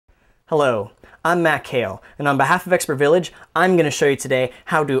Hello, I'm Cail, and on behalf of Expert Village, I'm going to show you today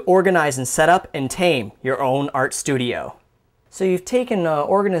how to organize and set up and tame your own art studio. So you've taken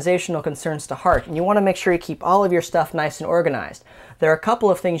organizational concerns to heart, and you want to make sure you keep all of your stuff nice and organized. There are a couple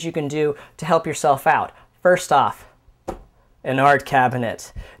of things you can do to help yourself out. First off, an art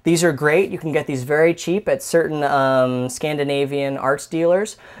cabinet. These are great. You can get these very cheap at certain Scandinavian arts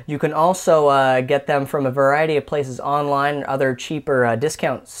dealers. You can also get them from a variety of places online and other cheaper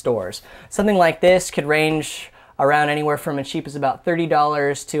discount stores. Something like this could range around anywhere from as cheap as about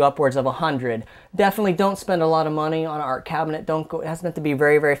 $30 to upwards of $100. Definitely don't spend a lot of money on an art cabinet. It hasn't meant to be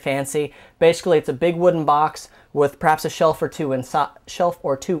very, very fancy. Basically, it's a big wooden box with perhaps a shelf or two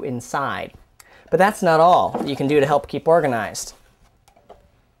inside. But that's not all you can do to help keep organized.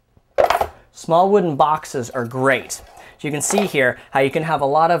 Small wooden boxes are great. So you can see here how you can have a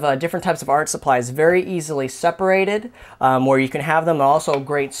lot of different types of art supplies very easily separated, where you can have them. Also a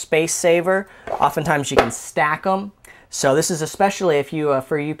great space saver. Oftentimes you can stack them. So this is especially if you,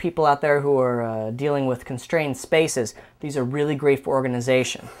 for you people out there who are dealing with constrained spaces, these are really great for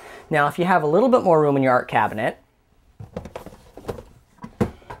organization. Now if you have a little bit more room in your art cabinet,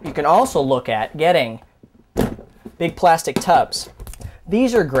 you can also look at getting big plastic tubs.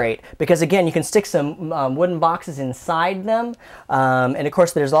 These are great because, again, you can stick some wooden boxes inside them. And of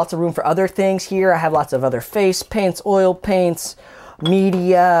course, there's lots of room for other things here. I have lots of other face paints, oil paints,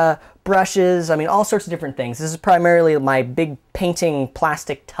 media, brushes. I mean, all sorts of different things. This is primarily my big painting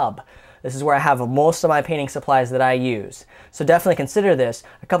plastic tub. This is where I have most of my painting supplies that I use. So definitely consider this.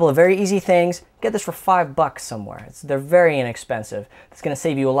 A couple of very easy things. Get this for $5 somewhere. They're very inexpensive. It's going to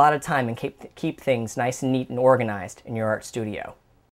save you a lot of time and keep things nice and neat and organized in your art studio.